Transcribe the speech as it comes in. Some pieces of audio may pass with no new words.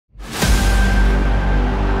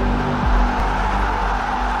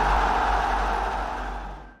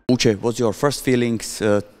Uche, what's your first feelings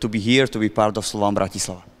to be here, to be part of Slovan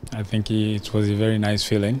Bratislava? I think it was a very nice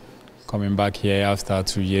feeling coming back here after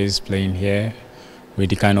 2 years playing here with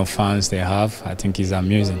the kind of fans they have. I think it's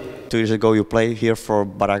amusing. 2 years ago you played here for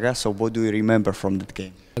Braga, so what do you remember from that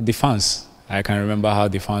game? The fans, I can remember how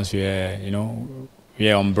the fans were,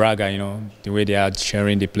 here on Braga, the way they are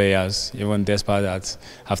cheering the players, even despite that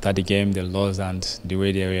after the game they lost, and the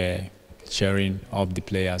way they were cheering up the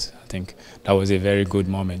players. I think that was a very good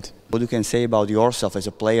moment. What you can say about yourself as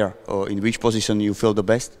a player, or in which position you feel the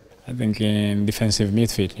best? I think in defensive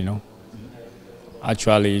midfield,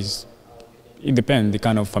 Actually, it depends the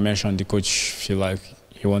kind of formation the coach feel like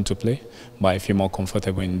he wants to play, but I feel more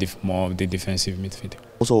comfortable in more of the defensive midfield.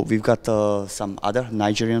 Also, we've got some other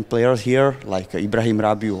Nigerian players here, like Ibrahim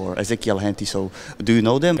Rabiu or Ezekiel Henty. So, do you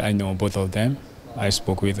know them? I know both of them. I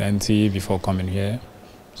spoke with Henty before coming here,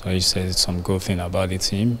 so he said some good thing about the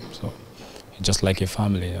team. So, it's just like a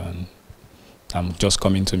family, and I'm just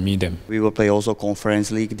coming to meet them. We will play also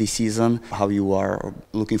Conference League this season. How you are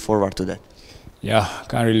looking forward to that? Yeah,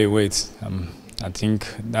 can't really wait. I think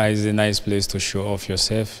that is a nice place to show off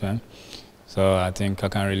yourself. So I think I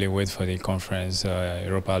can't really wait for the Conference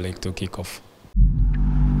Europa League to kick off.